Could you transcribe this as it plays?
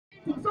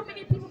So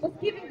many people was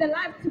giving their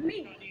life to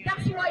me.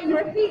 That's why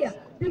you're here,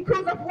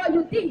 because of what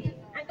you did.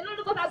 And the Lord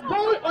God has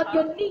gone on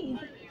your knees,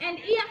 and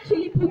He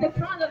actually put the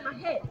crown on my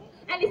head.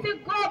 And He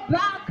said, go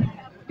back,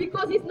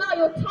 because it's not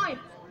your time.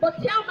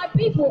 But tell my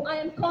people I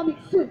am coming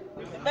soon.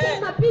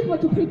 Tell my people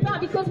to prepare,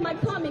 because my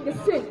coming is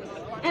soon.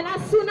 And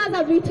as soon as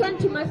I returned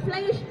to my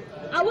flesh,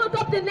 I woke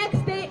up the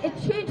next day a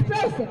changed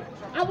person.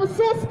 I was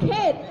so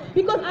scared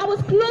because I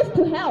was close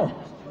to hell.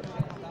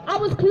 I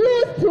was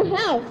close to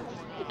hell.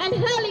 And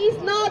hell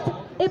is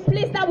not a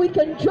place that we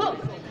can joke.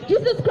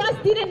 Jesus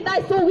Christ didn't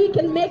die so we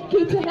can make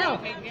it to hell.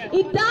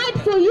 He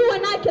died so you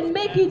and I can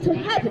make it to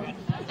heaven.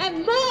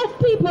 And more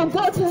people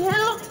go to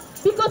hell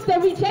because they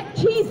reject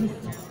Jesus,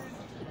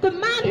 the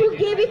man who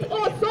gave it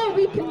all so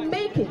we can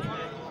make it.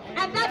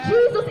 And that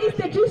Jesus is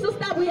the Jesus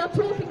that we are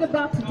talking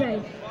about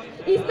today.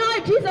 It's not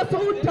a Jesus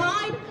who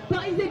died,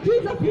 but it's a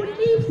Jesus who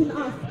lives in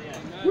us.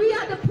 We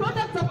are the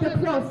products of the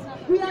cross.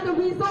 We are the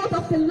result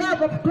of the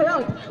love of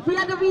God. We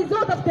are the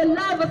result of the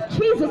love of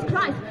Jesus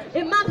Christ.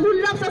 A man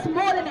who loves us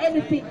more than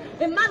anything.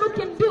 A man who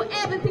can do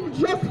everything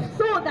just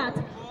so that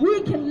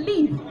we can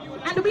live.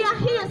 And we are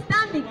here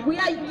standing. We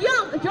are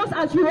young just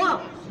as you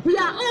are. We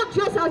are old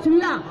just as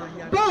we are.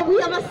 But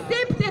we have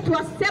accepted to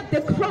accept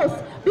the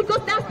cross,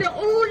 because that's the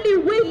only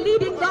way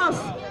leading us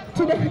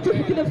to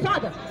the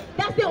Father.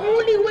 That's the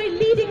only way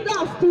leading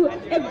us to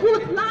a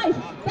good life.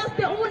 That's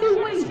the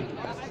only way.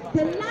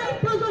 Your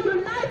life doesn't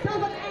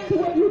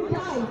end when you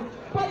die,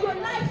 but your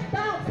life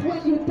starts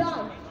when you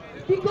die.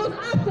 Because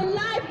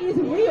afterlife is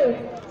real.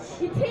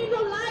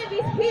 Eternal life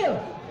is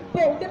here.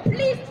 But the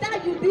place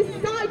that you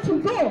decide to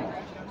go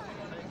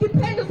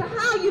depends on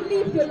how you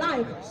live your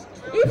life.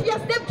 If you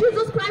accept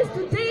Jesus Christ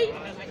today,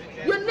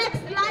 your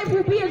next life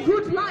will be a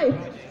good life.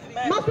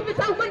 Most of the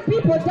time when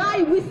people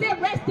die, we say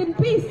rest in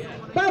peace.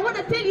 But I want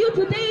to tell you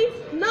today,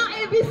 not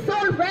every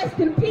soul rests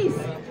in peace.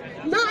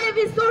 Not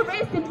every soul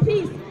rests in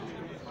peace.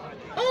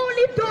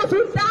 Only those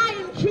who die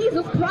in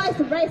Jesus Christ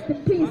rest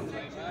in peace.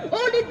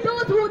 Only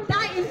those who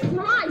die in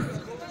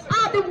Christ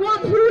are the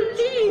ones who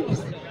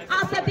live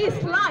after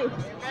this life.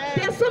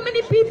 There are so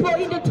many people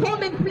in the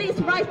torment place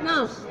right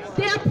now.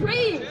 They are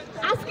praying,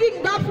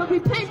 asking God for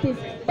repentance,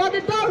 but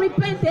the door of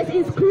repentance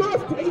is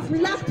closed, it's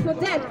locked for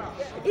them.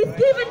 It's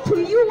given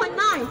to you and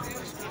I.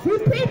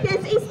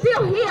 Repentance is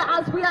still here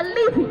as we are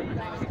living.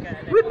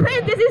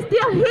 Repentance is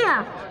still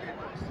here.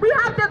 We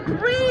have the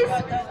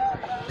grace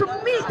to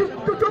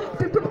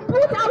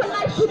put our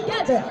lives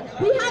together.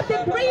 We have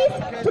the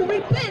grace to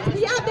repent.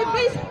 We have the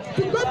grace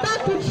to go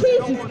back to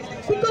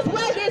Jesus. Because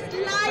where there's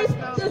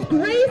life, there's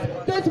grace,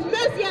 there's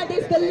mercy, and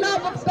there's the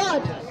love of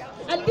God.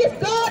 And this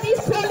God is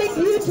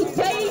calling you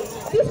today.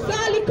 This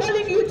God is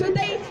calling you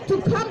today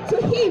to come to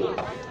Him.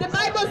 The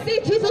Bible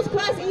says Jesus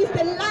Christ is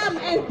the Lamb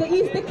and He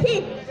is the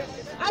King.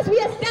 As we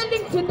are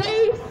standing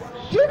today,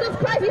 Jesus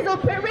Christ is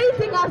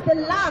operating as the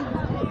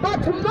Lamb. But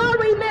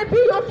tomorrow He may be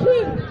your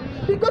King.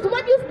 Because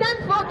when you stand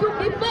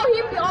before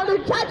Him on the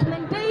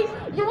judgment day,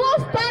 you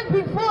won't stand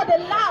before the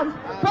Lamb,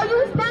 but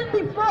you stand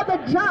before the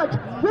Judge,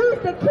 who is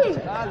the King.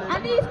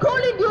 And He is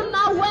calling you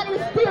now when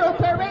He's still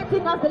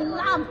operating as the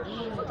Lamb.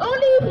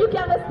 Only if you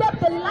can accept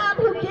the Lamb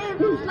who gave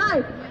His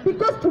life,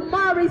 because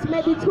tomorrow is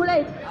maybe too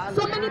late.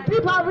 So many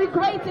people are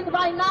regretting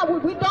right now.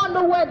 We don't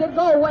know where they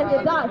go when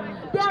they die.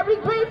 They are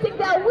regretting,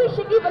 they are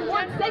wishing even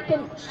 1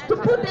 second to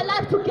put their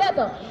life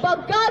together.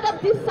 But God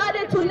has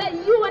decided to let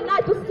you and I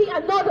to see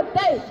another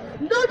day.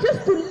 Not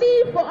just to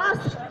live for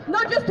us,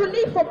 not just to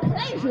live for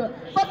pleasure,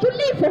 but to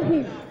live for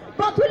Him.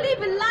 But to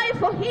live a life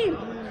for Him.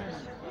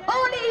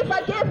 Only if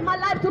I gave my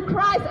life to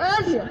Christ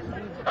earlier.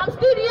 I'm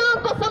still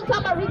young, but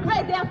sometimes I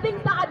regret there are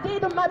things that I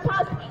did in my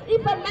past.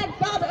 If I met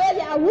God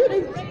earlier, I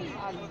wouldn't.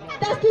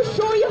 That's to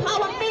show you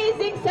how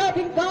amazing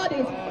serving God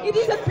is. It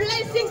is a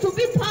blessing to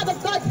be part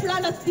of God's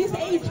plan at this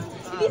age.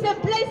 It is a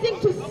blessing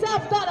to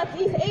serve God at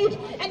this age.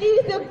 And it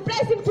is a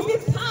blessing to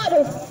be part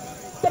of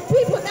the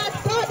people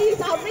that God is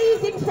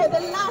raising for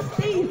the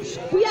last days.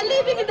 We are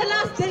living in the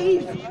last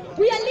days.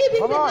 We are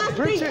living in the last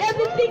days.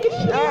 Everything is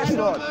changing.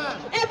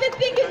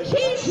 Everything is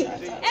changing.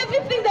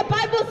 Everything the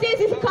Bible says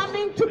is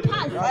coming to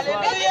pass.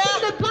 Everything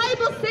the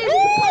Bible says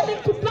is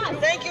coming to pass.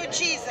 Thank you,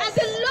 Jesus. And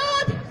the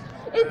Lord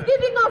is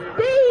giving us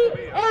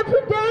day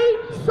every day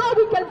so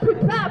we can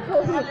prepare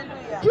for Him.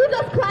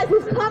 Jesus Christ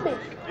is coming.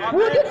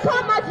 Would He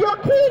come as your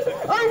King,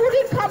 or would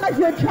He come as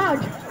your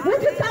Judge?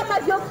 Would He come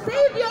as your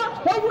Savior,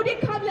 or would He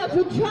come as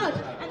your Judge?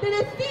 And the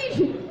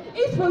decision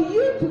is for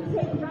you to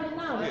take right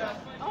now.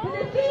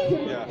 The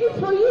decision is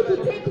for you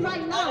to take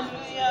right now.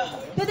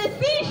 The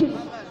decision,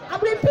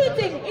 I'm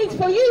repeating, is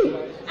for you.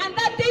 And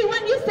that day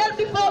when you stand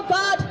before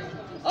God,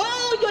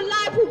 all your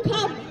life will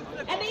come.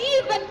 And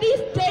even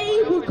this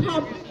day will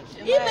come.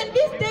 Even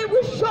this day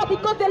will show,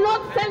 because the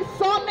Lord sends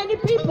so many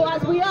people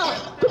as we are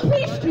to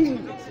preach to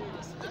you.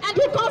 And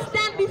you can't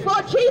stand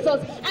before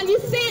Jesus and you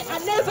say, I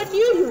never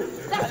knew you.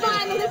 That's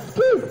not an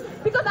excuse.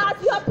 Because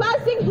as you are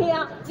passing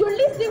here, you're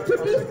listening to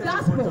this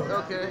gospel.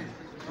 Okay.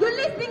 You're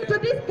listening to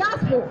this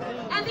gospel.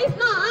 And it's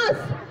not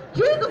us.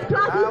 Jesus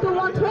Christ is the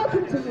one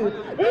talking to you.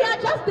 We are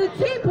just the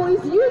temple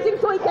he's using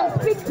so he can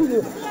speak to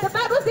you. The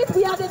Bible says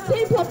we are the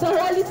temple of the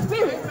Holy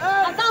Spirit.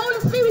 And the Holy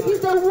Spirit is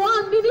the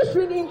one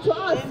ministering into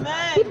us.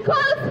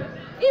 Because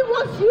he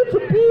wants you to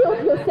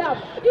build yourself.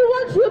 He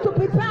wants you to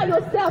prepare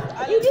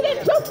yourself. He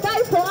didn't just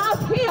die for us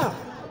here,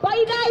 but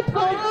he died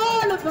for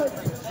all of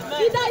us.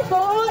 He died for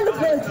all of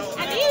us.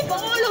 And if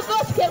all of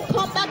us can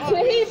come back to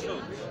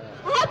him,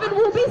 heaven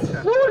will be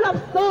full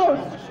of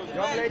souls.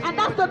 And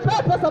that's the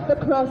purpose of the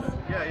cross.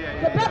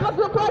 The purpose of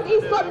the cross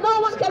is so no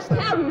one can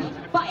perish,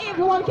 but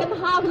everyone can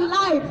have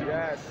life.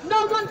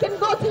 No one can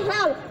go to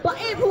hell, but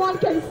everyone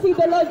can see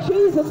the Lord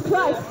Jesus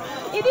Christ.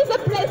 It is a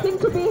blessing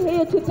to be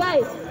here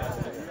today.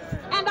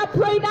 And I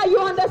pray that you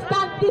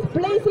understand this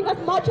blessing as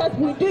much as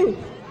we do.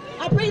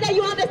 I pray that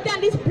you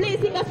understand this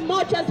blessing as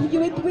much as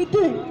we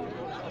do.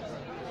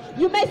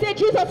 You may say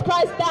Jesus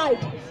Christ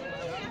died.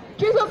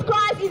 Jesus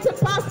Christ is a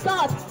past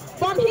God.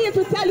 But I'm here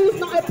to tell you it's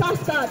not a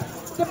past God.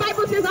 The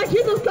Bible says that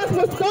Jesus Christ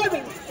was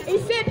going. He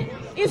said,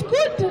 it's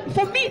good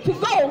for me to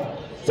go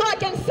so I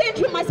can send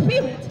you my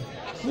spirit.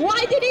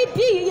 Why did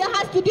he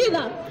have to do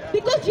that?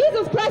 Because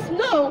Jesus Christ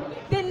knows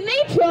the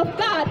nature of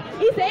God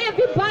is that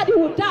everybody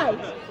will die.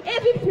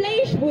 Every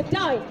flesh will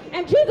die.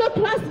 And Jesus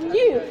Christ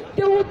knew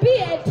there would be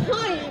a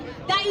time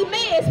that he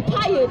may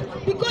expire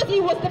because he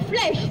was the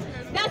flesh.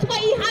 That's why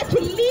he had to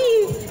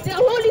leave the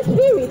Holy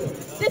Spirit.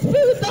 The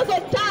Spirit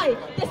doesn't die.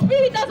 The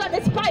Spirit doesn't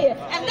expire.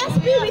 And that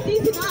Spirit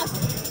is in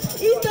us.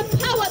 It's the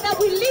power that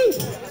we live.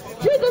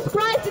 Jesus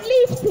Christ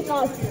lives in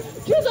us.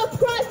 Jesus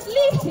Christ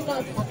lives in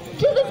us.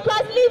 Jesus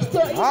Christ lives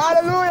in us.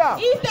 Hallelujah.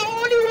 He's the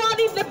only one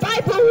in the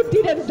Bible who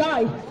didn't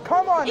die.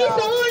 Come on He's now.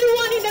 the only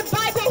one in the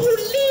Bible who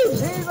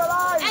lives. He's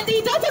alive. And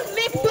he doesn't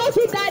make those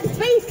who died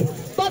fake.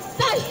 But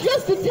that's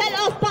just to tell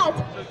us that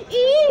he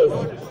is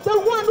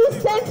the one who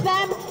sent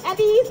them and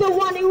he is the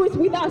one who is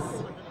with us.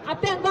 I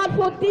thank God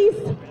for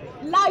this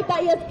life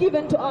that he has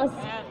given to us.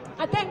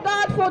 I thank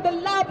God for the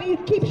love he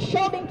keeps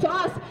showing to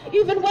us,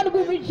 even when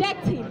we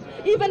reject him,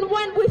 even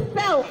when we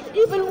fail,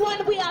 even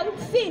when we are in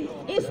sin,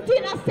 he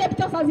still accepts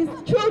us as his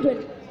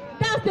children.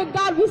 That's the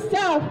God we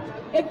serve,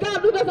 a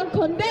God who doesn't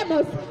condemn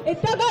us, a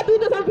God who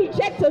doesn't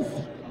reject us,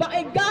 but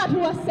a God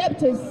who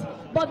accepts us.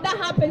 But that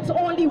happens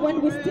only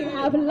when we still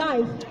have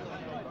life.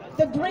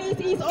 The grace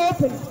is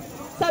open.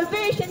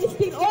 Salvation is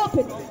still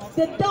open.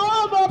 The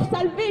door of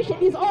salvation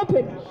is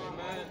open.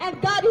 And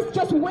God is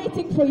just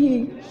waiting for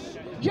you.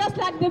 Just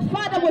like the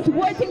father was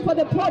waiting for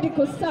the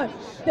prodigal son.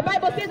 The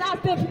Bible says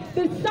after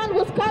the son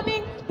was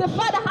coming, the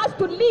father has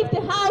to leave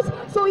the house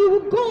so he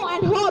will go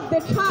and hug the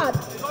child.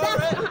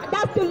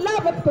 That's the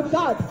love of the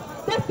God.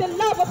 That's the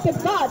love of the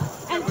God.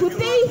 And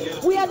today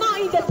we are not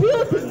in the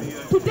building.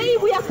 Today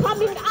we are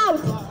coming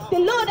out. The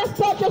Lord has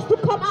taught us to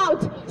come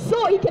out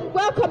so he can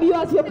welcome you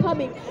as you're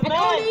coming. And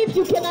only if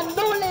you can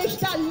acknowledge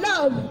that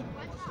love,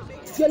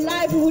 your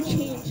life will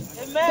change.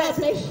 God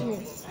bless you.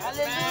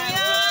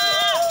 Hallelujah.